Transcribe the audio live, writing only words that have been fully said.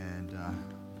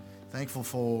Thankful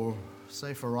for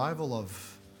safe arrival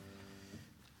of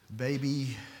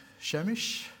baby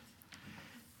Shemish,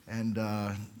 and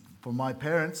for my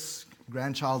parents,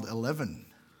 grandchild 11.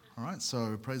 All right,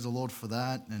 so praise the Lord for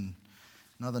that, and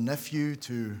another nephew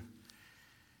to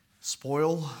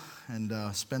spoil and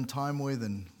spend time with,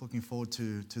 and looking forward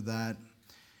to that.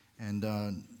 And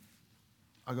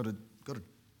I got a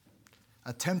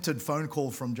attempted phone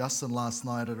call from Justin last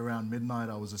night at around midnight.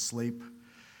 I was asleep.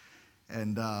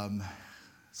 And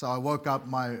so I woke up,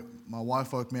 my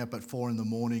wife woke me up at 4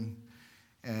 a.m,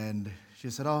 and she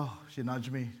said, she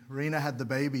nudged me, Rena had the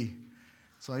baby.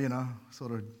 So,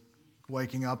 sort of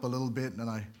waking up a little bit, and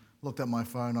I looked at my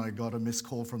phone, I got a missed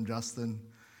call from Justin,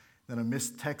 then a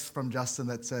missed text from Justin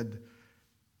that said,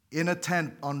 in a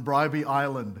tent on Bribey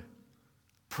Island,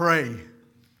 pray,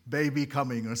 baby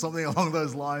coming, or something along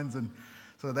those lines. And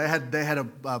so they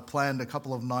had planned a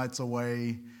couple of nights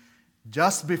away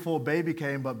just before baby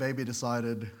came, but baby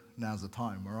decided now's the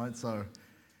time, all right? So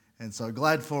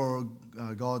glad for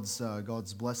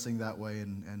God's blessing that way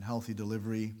and healthy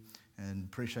delivery, and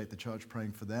appreciate the church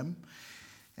praying for them.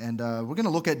 And we're going to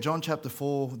look at John chapter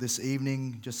 4 this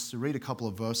evening, just to read a couple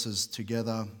of verses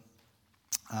together.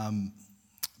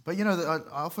 But I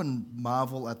often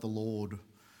marvel at the Lord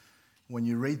when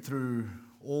you read through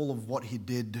all of what he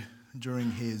did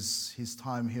during his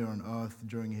time here on earth,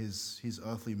 during his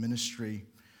earthly ministry.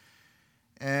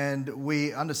 And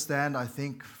we understand, I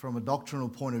think, from a doctrinal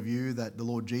point of view, that the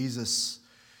Lord Jesus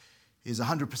is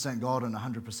 100% God and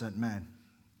 100% man.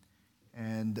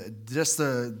 And just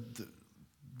the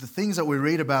things that we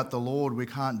read about the Lord, we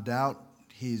can't doubt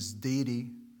his deity.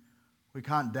 We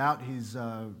can't doubt his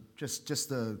just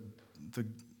the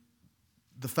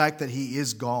fact that he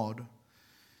is God.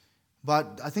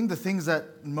 But I think the things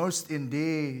that most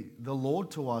endear the Lord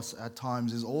to us at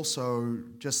times is also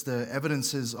just the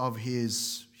evidences of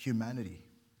his humanity.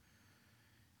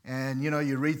 And,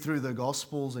 you read through the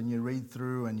Gospels and you read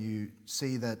through and you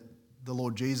see that the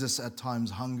Lord Jesus at times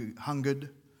hungered,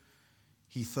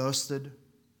 he thirsted.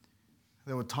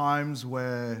 There were times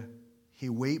where he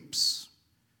weeps.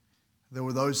 There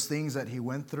were those things that he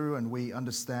went through, and we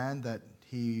understand that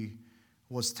he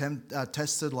was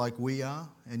tested like we are,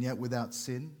 and yet without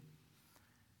sin.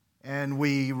 And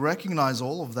we recognize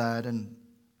all of that.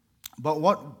 But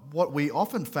what we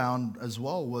often found as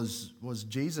well was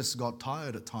Jesus got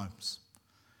tired at times.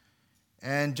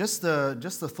 And just the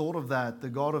thought of that, the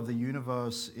God of the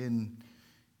universe in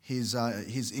his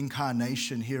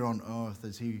incarnation here on earth,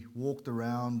 as he walked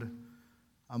around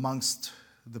amongst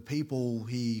the people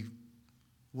he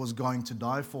was going to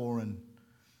die for,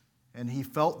 and he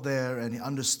felt there and he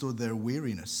understood their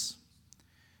weariness.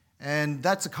 And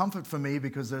that's a comfort for me,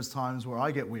 because there's times where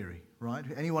I get weary, right?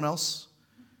 Anyone else?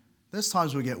 There's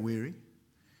times we get weary.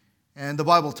 And the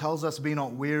Bible tells us, be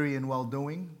not weary in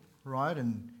well-doing, right?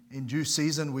 And in due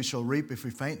season we shall reap if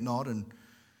we faint not. And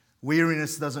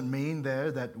weariness doesn't mean there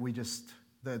that we just,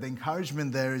 the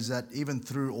encouragement there is that even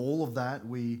through all of that,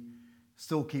 we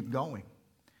still keep going.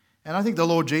 And I think the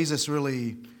Lord Jesus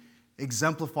really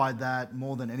exemplified that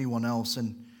more than anyone else.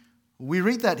 And we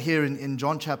read that here in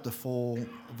John chapter 4,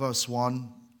 verse 1,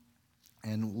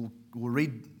 and we'll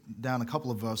read down a couple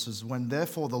of verses. When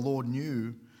therefore the Lord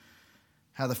knew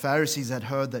how the Pharisees had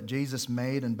heard that Jesus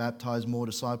made and baptized more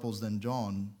disciples than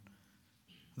John,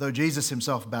 though Jesus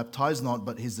himself baptized not,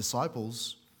 but his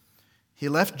disciples, he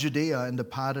left Judea and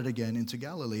departed again into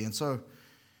Galilee. And so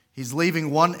he's leaving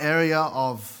one area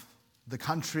of the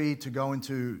country to go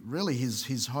into really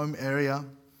his home area.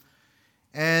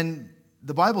 And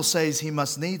the Bible says he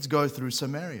must needs go through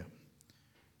Samaria.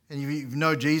 And you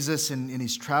know Jesus in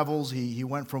his travels, he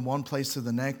went from one place to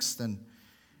the next. And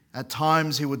at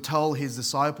times he would tell his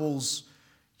disciples,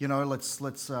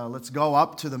 let's go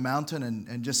up to the mountain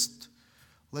and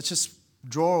let's just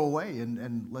draw away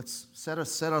and let's set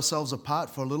ourselves apart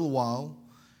for a little while.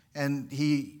 And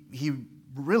he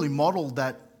really modeled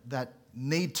that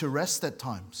need to rest at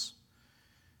times.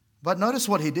 But notice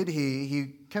what he did here.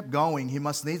 He kept going. He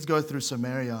must needs go through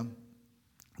Samaria.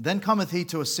 Then cometh he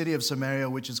to a city of Samaria,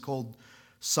 which is called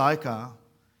Sychar,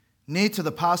 near to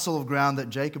the parcel of ground that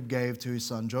Jacob gave to his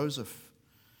son Joseph.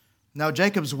 Now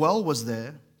Jacob's well was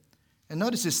there. And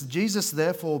notice this, Jesus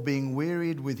therefore being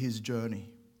wearied with his journey.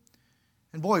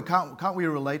 And boy, can't we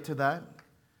relate to that?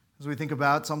 As we think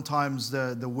about, sometimes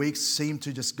the weeks seem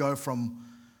to just go from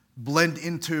blend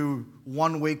into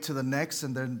one week to the next,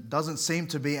 and there doesn't seem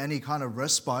to be any kind of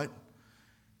respite.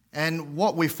 And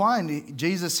what we find,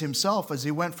 Jesus himself, as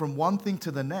he went from one thing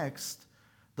to the next,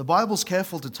 the Bible's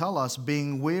careful to tell us,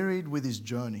 being wearied with his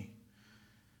journey.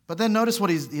 But then notice what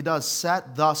he does,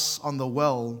 sat thus on the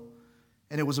well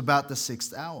and it was about the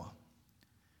 6th hour.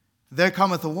 There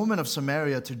cometh a woman of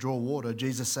Samaria to draw water.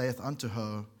 Jesus saith unto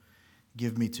her,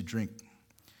 Give me to drink.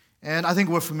 And I think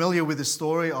we're familiar with the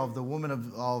story of the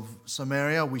woman of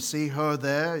Samaria. We see her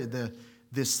there,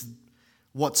 this,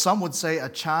 what some would say, a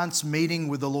chance meeting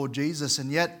with the Lord Jesus.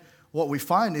 And yet what we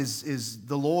find is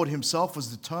the Lord himself was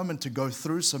determined to go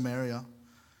through Samaria.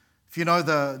 If you know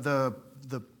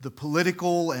the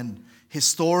political and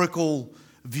historical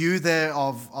view there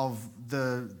of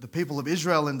the people of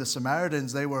Israel and the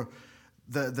Samaritans,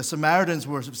 the Samaritans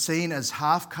were seen as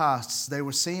half-castes. They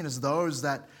were seen as those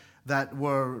that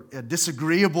were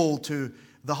disagreeable to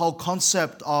the whole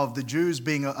concept of the Jews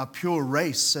being a pure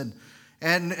race. And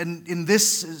in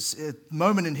this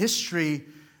moment in history,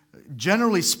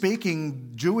 generally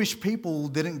speaking, Jewish people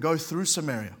didn't go through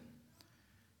Samaria.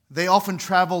 They often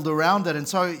traveled around it. And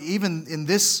so even in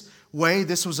this way,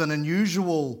 this was an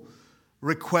unusual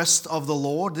request of the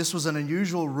Lord. This was an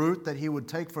unusual route that he would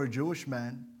take for a Jewish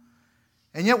man.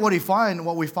 And yet what we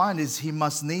find is he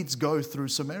must needs go through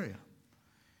Samaria.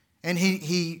 And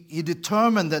he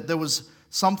determined that there was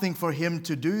something for him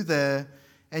to do there.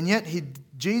 And yet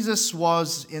Jesus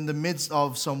was in the midst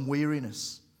of some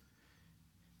weariness.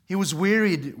 He was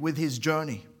wearied with his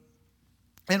journey.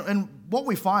 And what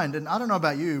we find, and I don't know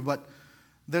about you, but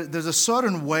there's a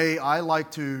certain way I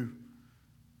like to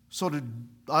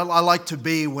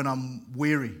be when I'm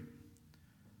weary.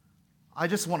 I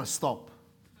just want to stop.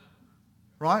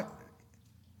 Right?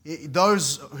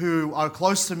 Those who are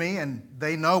close to me and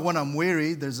they know when I'm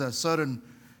weary, there's a certain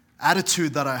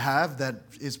attitude that I have that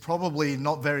is probably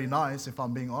not very nice, if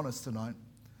I'm being honest tonight.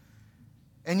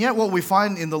 And yet what we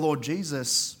find in the Lord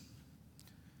Jesus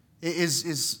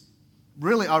is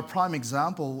really our prime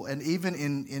example, and even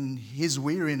in his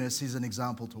weariness, he's an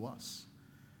example to us.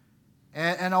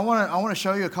 And I want to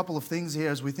show you a couple of things here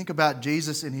as we think about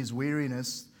Jesus in his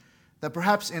weariness, that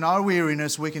perhaps in our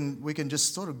weariness we can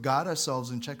just sort of guard ourselves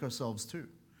and check ourselves too.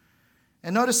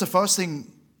 And notice the first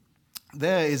thing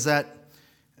there is that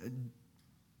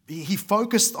he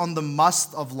focused on the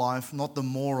must of life, not the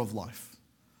more of life.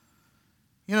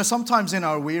 You know, sometimes in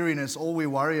our weariness, all we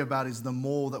worry about is the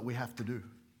more that we have to do.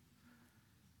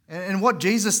 And what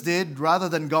Jesus did, rather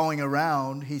than going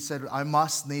around, he said, I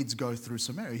must needs go through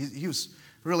Samaria.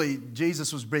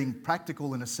 Jesus was being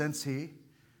practical in a sense here.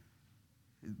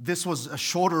 This was a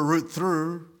shorter route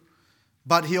through,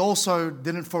 but he also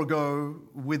didn't forego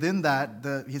within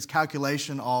that his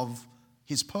calculation of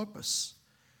his purpose.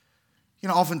 You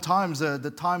know, oftentimes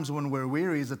the times when we're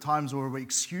weary is the times where we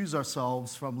excuse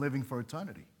ourselves from living for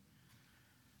eternity.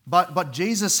 But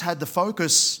Jesus had the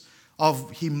focus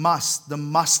of the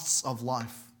musts of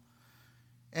life.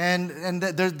 And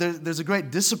there's a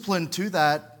great discipline to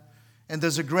that, and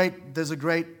there's a great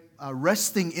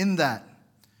resting in that.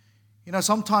 You know,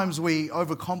 sometimes we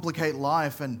overcomplicate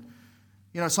life, and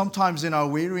you know, sometimes in our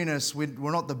weariness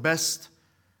we're not the best.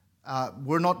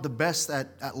 We're not the best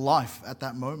at life at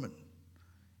that moment.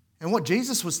 And what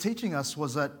Jesus was teaching us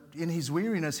was that in his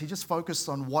weariness, he just focused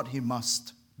on what he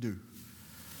must do.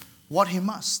 What he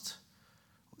must.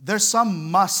 There's some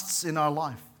musts in our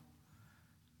life.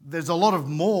 There's a lot of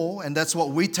more, and that's what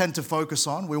we tend to focus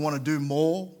on. We want to do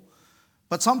more.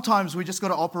 But sometimes we just got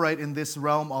to operate in this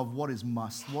realm of what is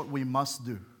must, what we must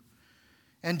do.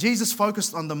 And Jesus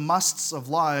focused on the musts of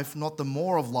life, not the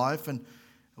more of life. And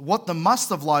what the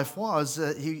must of life was,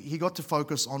 he got to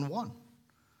focus on one.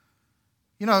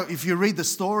 You know, if you read the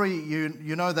story,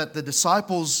 you know that the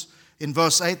disciples in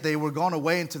verse 8, they were gone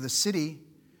away into the city.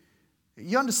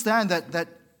 You understand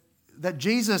that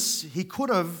Jesus, he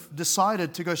could have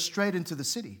decided to go straight into the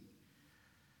city.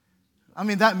 I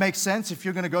mean, that makes sense. If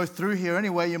you're going to go through here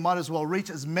anyway, you might as well reach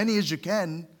as many as you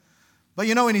can. But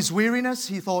you know, in his weariness,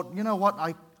 he thought, you know what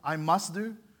I must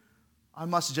do? I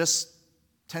must just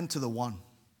tend to the one.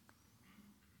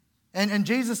 And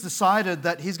Jesus decided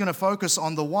that he's going to focus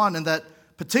on the one, and that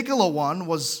particular one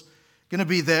was going to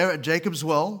be there at Jacob's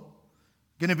well,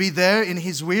 going to be there in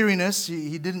his weariness.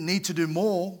 He didn't need to do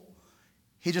more.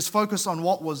 He just focused on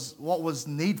what was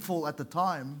needful at the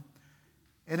time.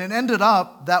 And it ended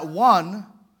up that one,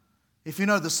 if you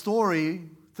know the story,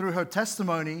 through her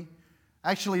testimony,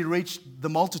 actually reached the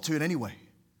multitude anyway.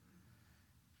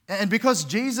 And because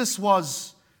Jesus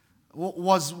was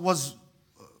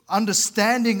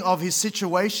understanding of his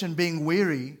situation, being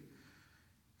weary,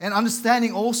 and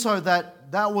understanding also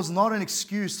that that was not an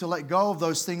excuse to let go of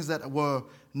those things that were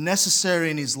necessary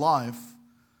in his life,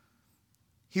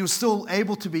 he was still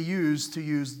able to be used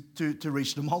to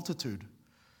reach the multitude.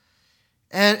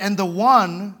 And the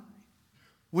one,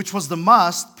 which was the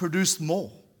must, produced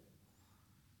more.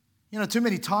 You know, too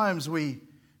many times we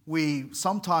we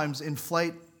sometimes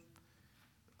inflate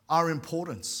our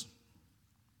importance.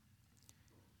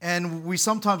 And we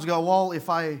sometimes go, well, if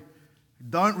I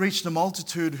don't reach the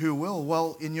multitude, who will?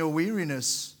 Well, in your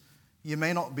weariness, you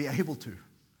may not be able to.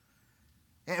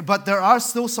 But there are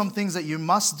still some things that you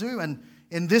must do. And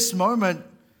in this moment,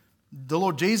 the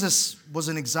Lord Jesus was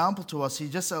an example to us. He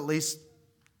just at least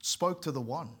spoke to the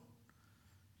one.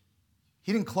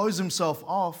 He didn't close himself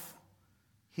off.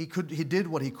 He did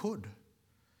what he could.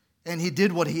 And he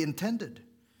did what he intended.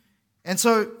 And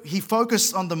so he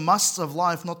focused on the musts of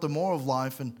life, not the more of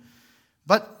life.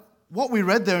 But what we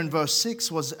read there in verse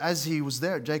 6 was, as he was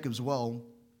there at Jacob's well,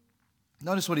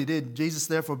 notice what he did. Jesus,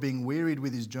 therefore, being wearied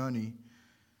with his journey,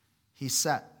 he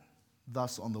sat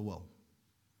thus on the well.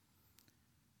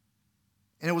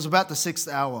 And it was about the 6th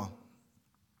hour.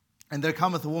 And there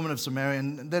cometh a woman of Samaria.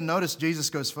 And then notice Jesus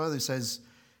goes further. He says,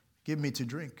 give me to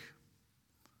drink.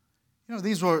 You know,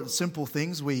 these were simple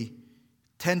things we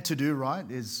tend to do, right?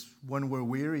 Is when we're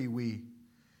weary, we've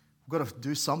got to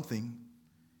do something.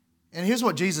 And here's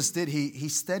what Jesus did. He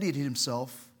steadied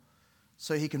himself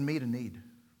so he can meet a need.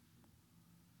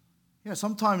 You know,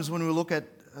 sometimes when we look at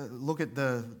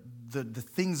the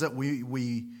things that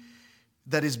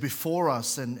that is before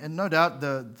us, and no doubt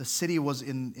the city was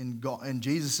in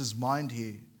Jesus' mind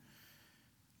here.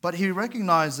 But he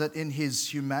recognized that in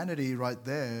his humanity right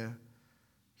there,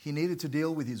 he needed to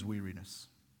deal with his weariness.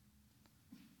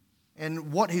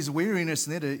 And what his weariness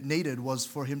needed was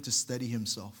for him to steady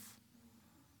himself.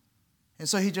 And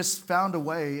so he just found a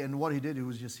way, and what he did,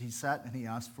 he sat and he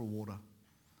asked for water.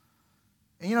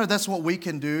 And you know, that's what we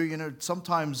can do. You know,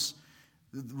 sometimes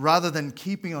rather than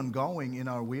keeping on going in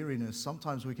our weariness,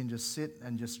 sometimes we can just sit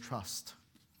and just trust.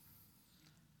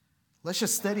 Let's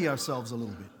just steady ourselves a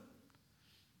little bit.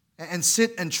 And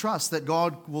sit and trust that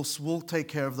God will take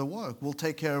care of the work, will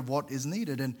take care of what is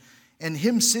needed. And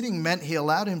him sitting meant he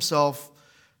allowed himself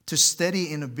to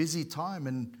steady in a busy time.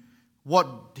 And what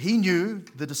he knew,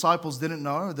 the disciples didn't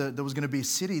know, that there was going to be a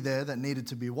city there that needed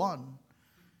to be won.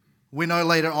 We know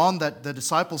later on that the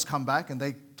disciples come back and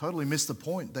they totally missed the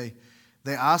point. They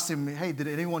asked him, hey, did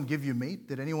anyone give you meat?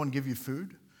 Did anyone give you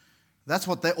food? That's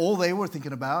what all they were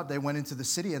thinking about. They went into the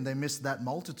city and they missed that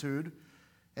multitude.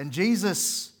 And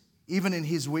Jesus, even in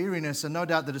his weariness, and no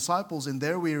doubt the disciples in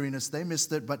their weariness, they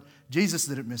missed it, but Jesus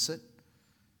didn't miss it.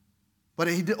 But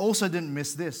he also didn't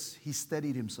miss this. He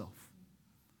steadied himself.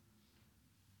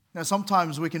 Now,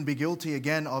 sometimes we can be guilty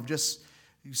again of just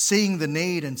seeing the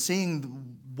need and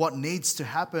seeing what needs to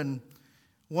happen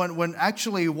when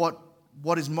actually what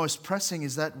is most pressing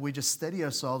is that we just steady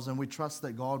ourselves and we trust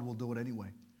that God will do it anyway.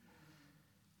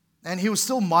 And he was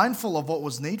still mindful of what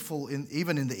was needful,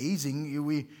 even in the easing.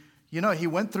 He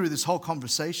went through this whole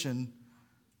conversation,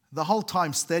 the whole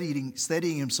time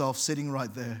steadying himself, sitting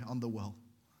right there on the well.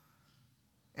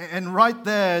 And right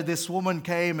there, this woman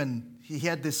came and he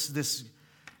had this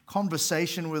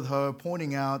conversation with her,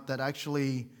 pointing out that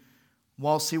actually,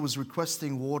 whilst he was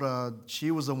requesting water,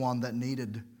 she was the one that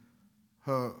needed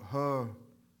her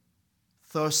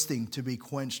thirsting to be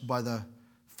quenched by the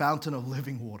fountain of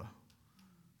living water.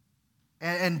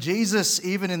 And Jesus,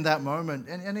 even in that moment,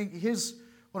 and here's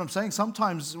what I'm saying,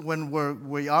 sometimes when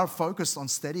we are focused on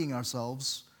steadying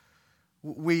ourselves,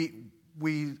 we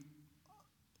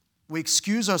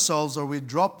excuse ourselves or we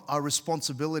drop our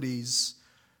responsibilities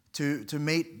to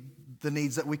meet the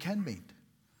needs that we can meet.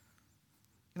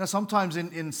 You know, sometimes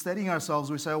in steadying ourselves,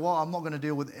 we say, well, I'm not going to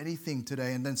deal with anything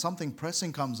today. And then something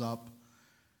pressing comes up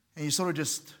and you sort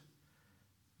of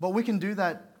but we can do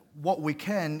that, what we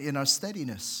can, in our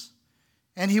steadiness.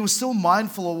 And he was still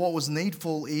mindful of what was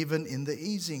needful even in the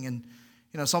easing. And,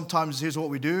 you know, sometimes here's what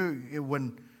we do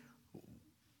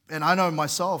and I know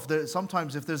myself that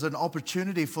sometimes if there's an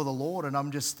opportunity for the Lord and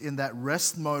I'm just in that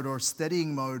rest mode or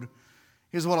steadying mode,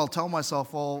 here's what I'll tell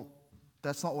myself, well,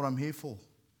 that's not what I'm here for.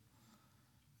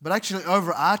 But actually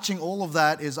overarching all of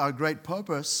that is our great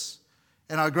purpose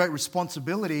and our great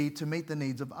responsibility to meet the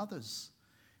needs of others.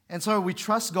 And so we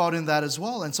trust God in that as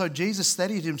well. And so Jesus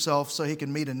steadied himself so he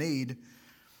can meet a need.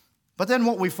 But then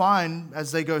what we find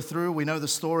as they go through, we know the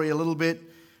story a little bit.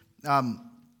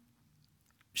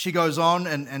 She goes on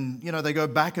and you know, they go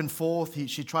back and forth.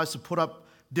 She tries to put up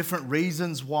different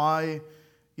reasons why,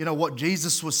 you know, what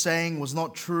Jesus was saying was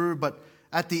not true. But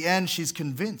at the end, she's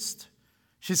convinced.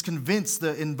 She's convinced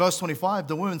that in verse 25,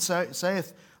 the woman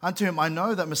saith unto him, I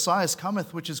know that Messiah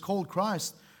cometh, which is called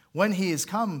Christ. When he is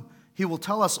come, he will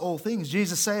tell us all things.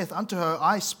 Jesus saith unto her,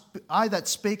 I that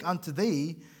speak unto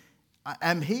thee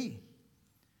am he.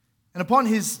 And upon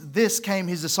this came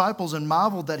his disciples and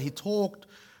marveled that he talked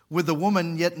with the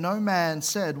woman, yet no man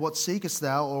said, what seekest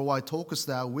thou, or why talkest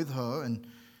thou with her? And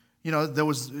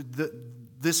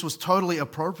this was totally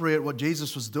appropriate. What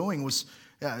Jesus was doing was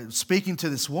speaking to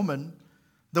this woman.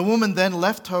 The woman then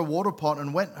left her water pot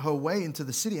and went her way into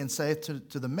the city and said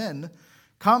to the men,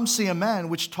 "Come see a man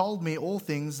which told me all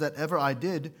things that ever I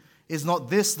did. Is not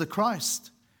this the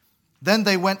Christ?" Then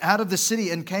they went out of the city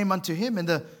and came unto him in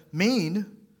the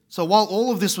mean. So while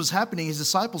all of this was happening, his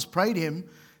disciples prayed him,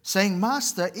 saying,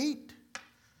 "Master, eat."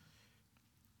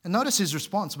 And notice his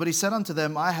response. But he said unto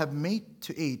them, "I have meat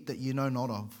to eat that ye know not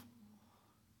of."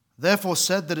 Therefore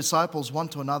said the disciples one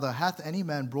to another, "Hath any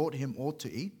man brought him aught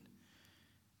to eat?"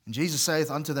 And Jesus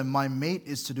saith unto them, "My meat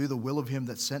is to do the will of him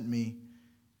that sent me,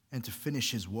 and to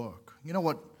finish his work." You know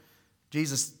what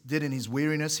Jesus did in his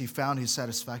weariness? He found his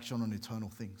satisfaction on eternal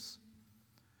things.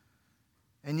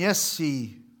 And yes,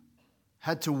 he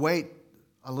had to wait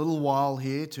a little while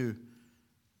here to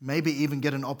maybe even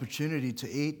get an opportunity to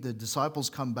eat. The disciples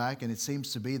come back, and it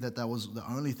seems to be that was the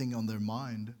only thing on their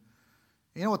mind.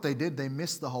 You know what they did? They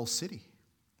missed the whole city.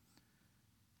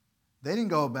 They didn't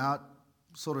go about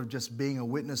sort of just being a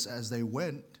witness as they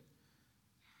went.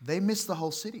 They missed the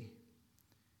whole city.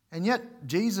 And yet,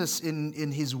 Jesus,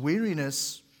 in his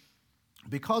weariness,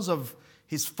 because of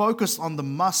his focus on the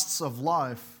musts of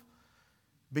life,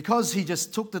 because he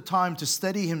just took the time to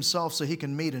steady himself so he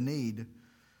can meet a need,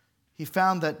 he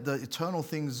found that the eternal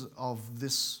things of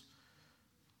this,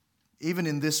 even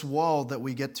in this world that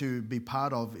we get to be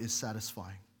part of, is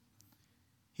satisfying.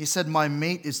 He said, "My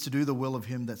meat is to do the will of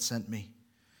him that sent me."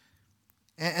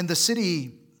 And the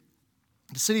city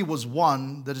was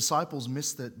one. The disciples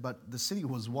missed it, but the city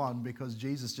was one because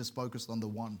Jesus just focused on the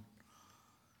one.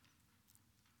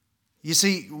 You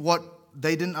see, what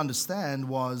they didn't understand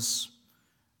was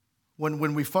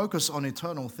when we focus on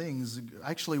eternal things,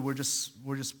 actually we're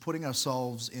just putting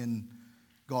ourselves in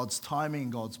God's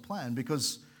timing, God's plan.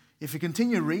 Because if you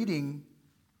continue reading,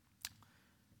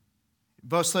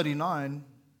 verse 39,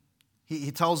 he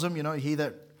tells them, he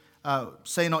that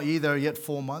say not ye there are yet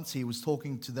 4 months. He was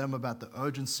talking to them about the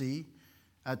urgency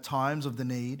at times of the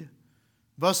need.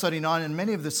 Verse 39, and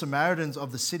many of the Samaritans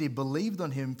of the city believed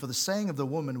on him for the saying of the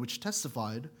woman which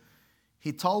testified,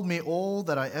 "He told me all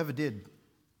that I ever did."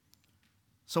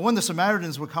 So when the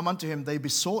Samaritans were come unto him, they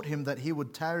besought him that he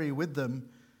would tarry with them.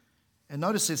 And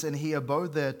notice this, and he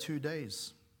abode there 2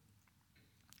 days.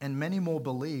 And many more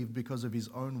believed because of his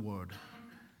own word.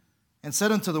 And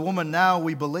said unto the woman, "Now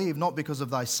we believe, not because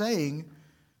of thy saying,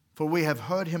 for we have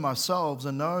heard him ourselves,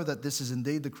 and know that this is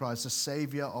indeed the Christ, the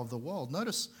Savior of the world."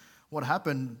 Notice what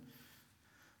happened.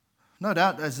 No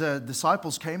doubt, as the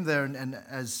disciples came there, and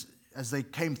as they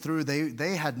came through,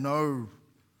 they had no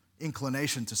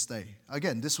inclination to stay.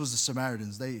 Again, this was the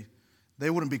Samaritans. They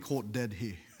wouldn't be caught dead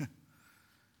here.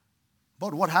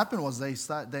 But what happened was they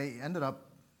ended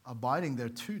up abiding there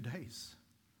 2 days.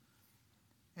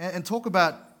 And talk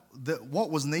about what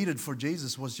was needed for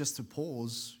Jesus was just to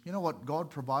pause. You know what God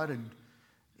provided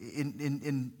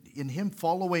in him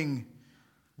following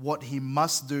what he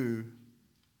must do.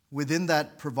 Within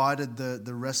that provided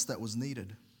the rest that was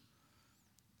needed.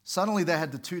 Suddenly they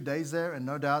had the 2 days there, and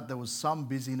no doubt there was some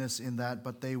busyness in that,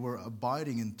 but they were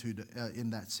abiding in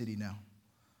that city now.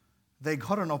 They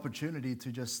got an opportunity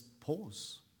to just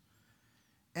pause.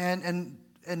 And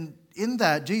in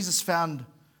that, Jesus found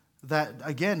that,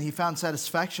 again, he found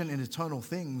satisfaction in eternal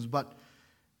things, but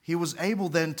he was able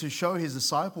then to show his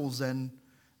disciples then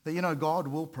that, God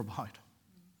will provide.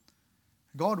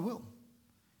 God will.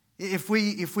 If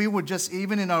we would just,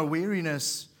 even in our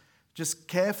weariness, just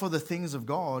care for the things of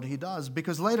God, he does.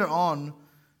 Because later on,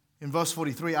 in verse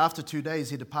 43, after 2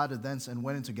 days, he departed thence and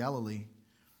went into Galilee.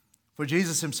 For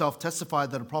Jesus himself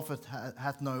testified that a prophet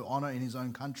hath no honor in his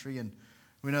own country. And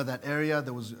we know that area,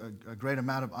 there was a great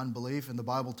amount of unbelief. And the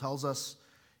Bible tells us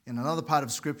in another part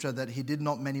of Scripture that he did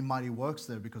not many mighty works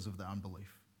there because of their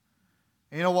unbelief.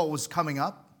 And you know what was coming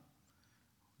up?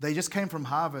 They just came from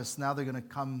harvest. Now they're going to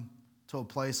come to a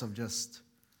place of just,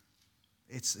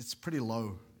 it's pretty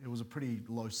low. It was a pretty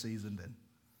low season then.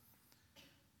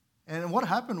 And what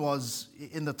happened was,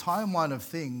 in the timeline of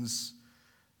things,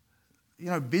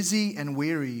 busy and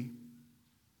weary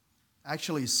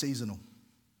actually is seasonal.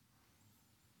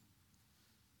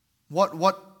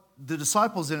 What the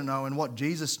disciples didn't know and what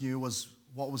Jesus knew was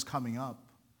what was coming up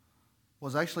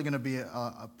was actually going to be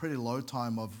a pretty low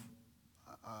time of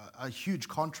a huge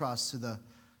contrast to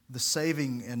the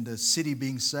saving and the city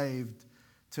being saved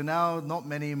to now not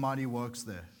many mighty works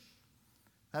there.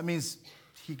 That means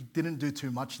he didn't do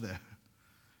too much there.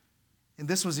 And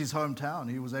this was his hometown.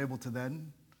 He was able to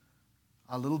then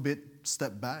a little bit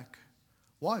step back.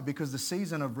 Why? Because the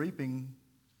season of reaping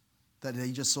that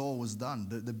he just saw was done.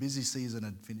 The busy season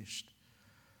had finished.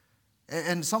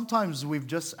 And sometimes we've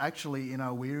just actually, in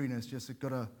our weariness, just got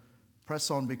to press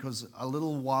on, because a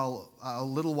little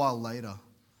while later,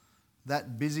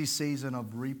 that busy season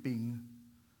of reaping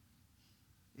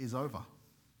is over.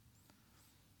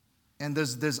 And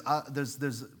there's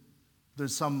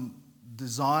some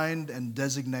designed and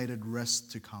designated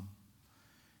rest to come.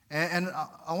 And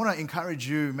I want to encourage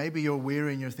you, maybe you're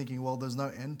weary and you're thinking, well, there's no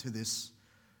end to this.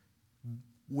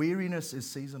 Weariness is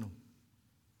seasonal.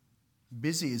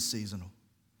 Busy is seasonal.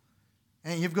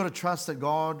 And you've got to trust that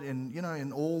God,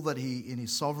 in all that in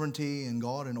His sovereignty, and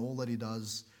God in all that He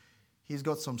does, He's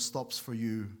got some stops for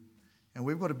you. And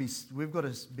we've got to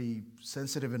be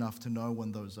sensitive enough to know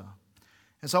when those are.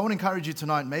 And so I want to encourage you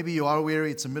tonight. Maybe you are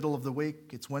weary. It's the middle of the week.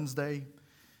 It's Wednesday.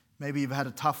 Maybe you've had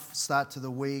a tough start to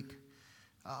the week.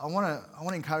 I want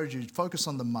to encourage you to focus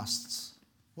on the musts.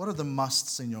 What are the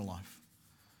musts in your life?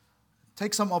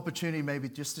 Take some opportunity maybe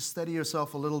just to steady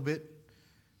yourself a little bit,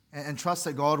 and trust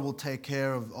that God will take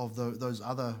care of those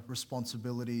other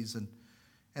responsibilities,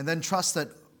 and then trust that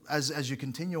as you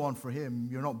continue on for Him,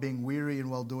 you're not being weary in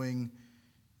well-doing,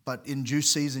 but in due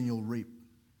season you'll reap,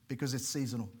 because it's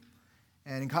seasonal.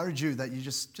 And encourage you that you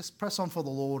just press on for the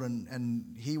Lord,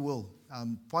 and He will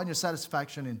find your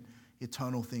satisfaction in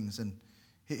eternal things, and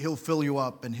He'll fill you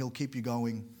up and He'll keep you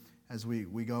going as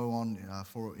we go on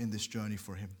in this journey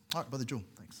for Him. All right, Brother Jewel,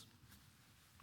 thanks.